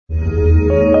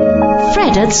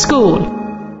Fred at School.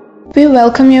 We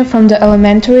welcome you from the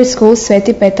elementary school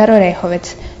Sveti Petar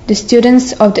Orehovec, the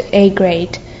students of the A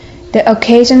grade. The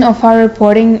occasion of our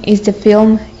reporting is the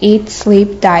film Eat,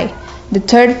 Sleep, Die, the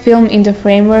third film in the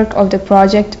framework of the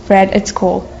project Fred at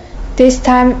School. This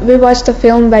time we watched a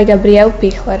film by Gabriele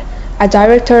Pichler, a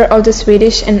director of the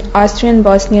Swedish and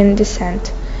Austrian-Bosnian descent,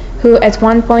 who at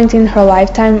one point in her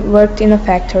lifetime worked in a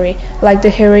factory, like the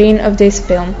heroine of this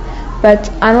film.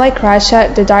 But unlike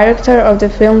Russia, the director of the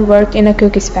film worked in a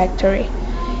cookies factory.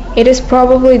 It is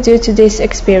probably due to this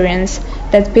experience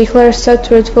that Pichler so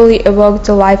truthfully evoked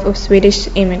the life of Swedish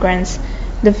immigrants.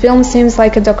 The film seems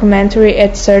like a documentary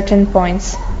at certain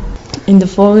points. In the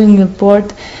following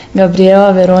report,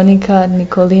 Gabriela, Veronica,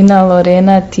 Nikolina,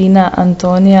 Lorena, Tina,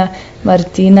 Antonia,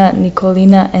 Martina,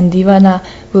 Nikolina and Ivana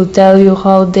will tell you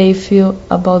how they feel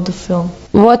about the film.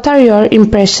 What are your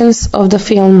impressions of the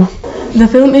film? The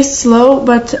film is slow,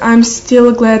 but I'm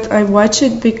still glad I watched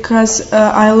it because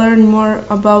I learned more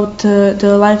about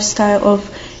the lifestyle of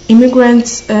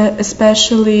immigrants,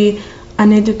 especially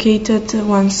uneducated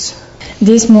ones.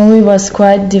 This movie was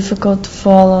quite difficult to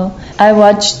follow. I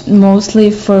watched mostly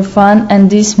for fun, and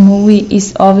this movie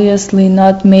is obviously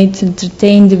not made to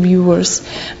entertain the viewers,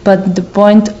 but to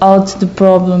point out the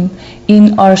problem.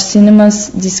 In our cinemas,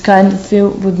 this kind of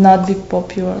film would not be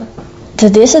popular. The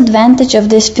disadvantage of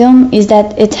this film is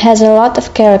that it has a lot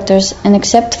of characters, and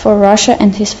except for Russia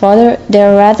and his father, they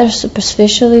are rather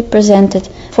superficially presented.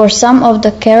 For some of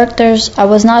the characters, I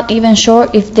was not even sure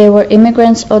if they were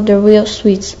immigrants or the real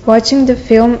Swedes. Watching the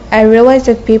film, I realized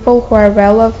that people who are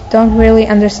well-off don't really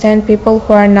understand people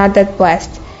who are not that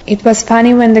blessed. It was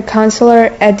funny when the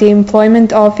counselor at the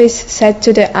employment office said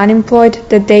to the unemployed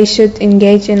that they should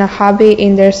engage in a hobby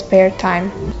in their spare time.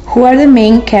 Who are the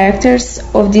main characters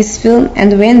of this film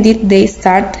and when did they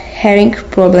start having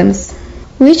problems?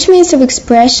 Which means of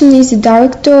expression is the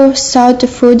director sought to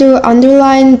further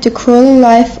underline the cruel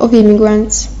life of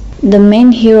immigrants? The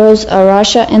main heroes are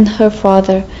Russia and her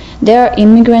father. They are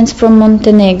immigrants from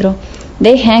Montenegro.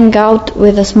 They hang out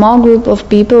with a small group of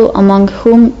people among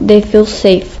whom they feel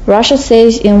safe. Russia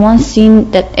says in one scene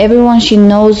that everyone she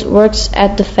knows works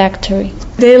at the factory.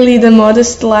 They lead a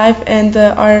modest life and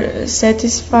are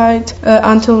satisfied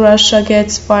until Russia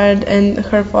gets fired and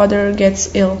her father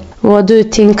gets ill. What do you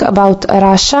think about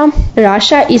Russia?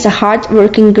 Russia is a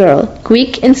hard-working girl,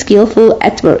 quick and skillful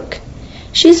at work.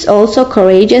 She's also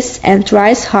courageous and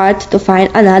tries hard to find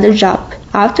another job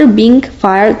after being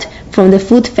fired from the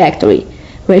food factory,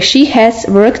 where she has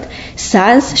worked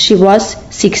since she was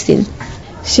 16.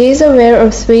 She is aware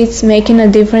of Swedes making a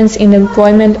difference in the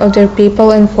employment of their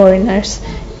people and foreigners,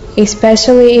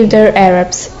 especially if they're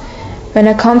Arabs. When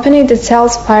a company that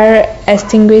sells fire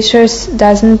extinguishers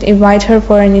doesn't invite her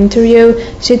for an interview,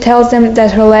 she tells them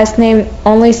that her last name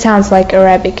only sounds like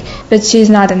Arabic, but she's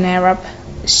not an Arab.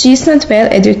 She's not well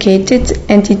educated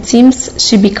and it seems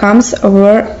she becomes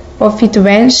aware of it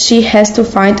when she has to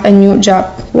find a new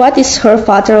job. What is her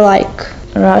father like?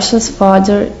 Russia's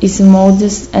father is a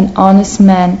modest and honest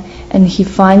man, and he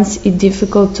finds it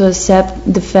difficult to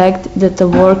accept the fact that a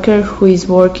worker who is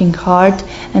working hard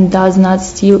and does not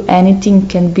steal anything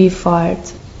can be fired.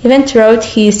 Even though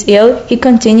he is ill, he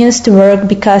continues to work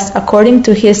because, according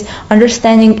to his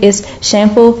understanding, it is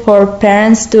shameful for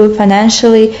parents to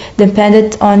financially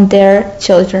depend on their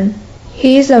children.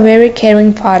 He is a very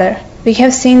caring father. We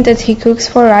have seen that he cooks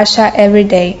for Russia every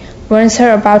day, warns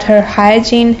her about her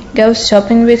hygiene, goes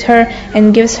shopping with her,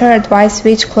 and gives her advice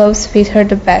which clothes fit her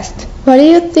the best. What do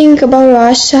you think about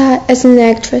Russia as an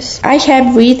actress? I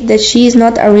have read that she is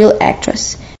not a real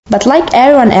actress, but like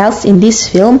everyone else in this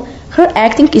film, her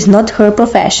acting is not her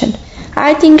profession.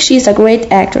 I think she is a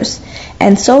great actress,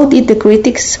 and so did the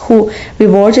critics who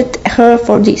rewarded her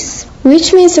for this.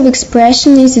 Which means of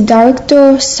expression is the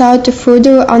director sought to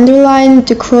further underline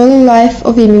the cruel life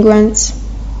of immigrants?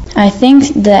 I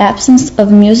think the absence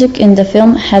of music in the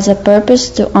film has a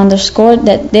purpose to underscore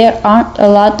that there aren't a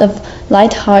lot of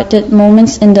light-hearted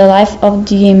moments in the life of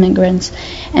the immigrants,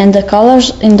 and the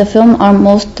colors in the film are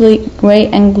mostly gray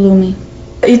and gloomy.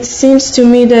 It seems to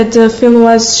me that the film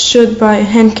was shot by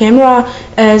hand camera,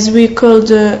 as we could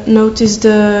notice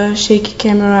the shaky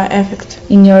camera effect.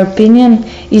 In your opinion,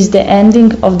 is the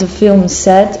ending of the film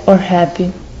sad or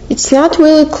happy? It's not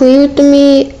really clear to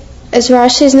me, as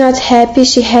Russia is not happy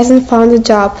she hasn't found a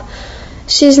job.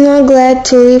 She is not glad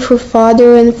to leave her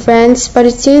father and friends, but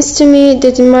it seems to me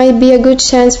that it might be a good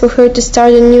chance for her to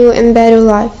start a new and better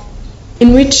life.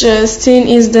 In which scene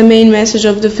is the main message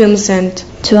of the film sent?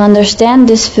 To understand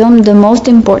this film, the most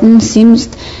important seems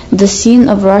the scene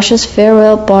of Russia's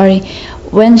farewell party,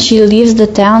 when she leaves the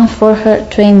town for her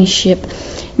traineeship.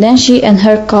 Then she and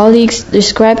her colleagues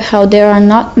describe how there are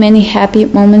not many happy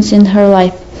moments in her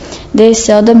life. They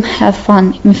seldom have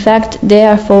fun. In fact, they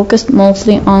are focused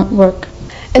mostly on work.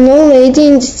 An old lady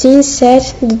in the scene said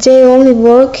that they only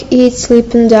work, eat,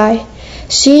 sleep and die.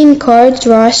 She encouraged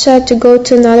Rasha to go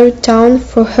to another town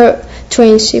for her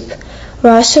trainship.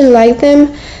 Rasha, like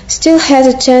them, still has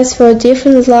a chance for a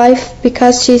different life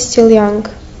because she is still young.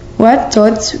 What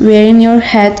thoughts were in your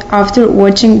head after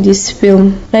watching this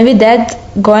film? Maybe that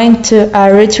going to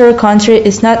a richer country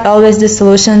is not always the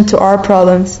solution to our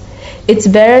problems. It's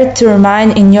better to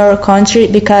remain in your country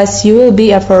because you will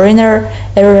be a foreigner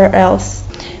everywhere else.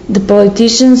 The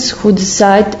politicians who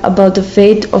decide about the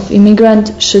fate of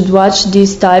immigrants should watch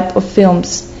these type of films,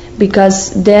 because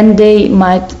then they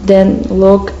might then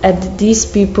look at these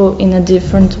people in a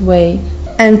different way.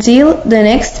 Until the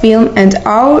next film and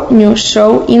our new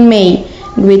show in May,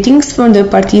 greetings from the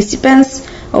participants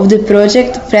of the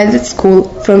project Friends at School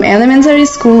from Elementary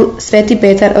School Sveti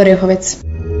Petar Orehovec.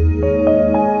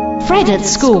 Fred at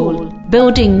School,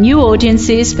 building new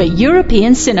audiences for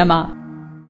European cinema.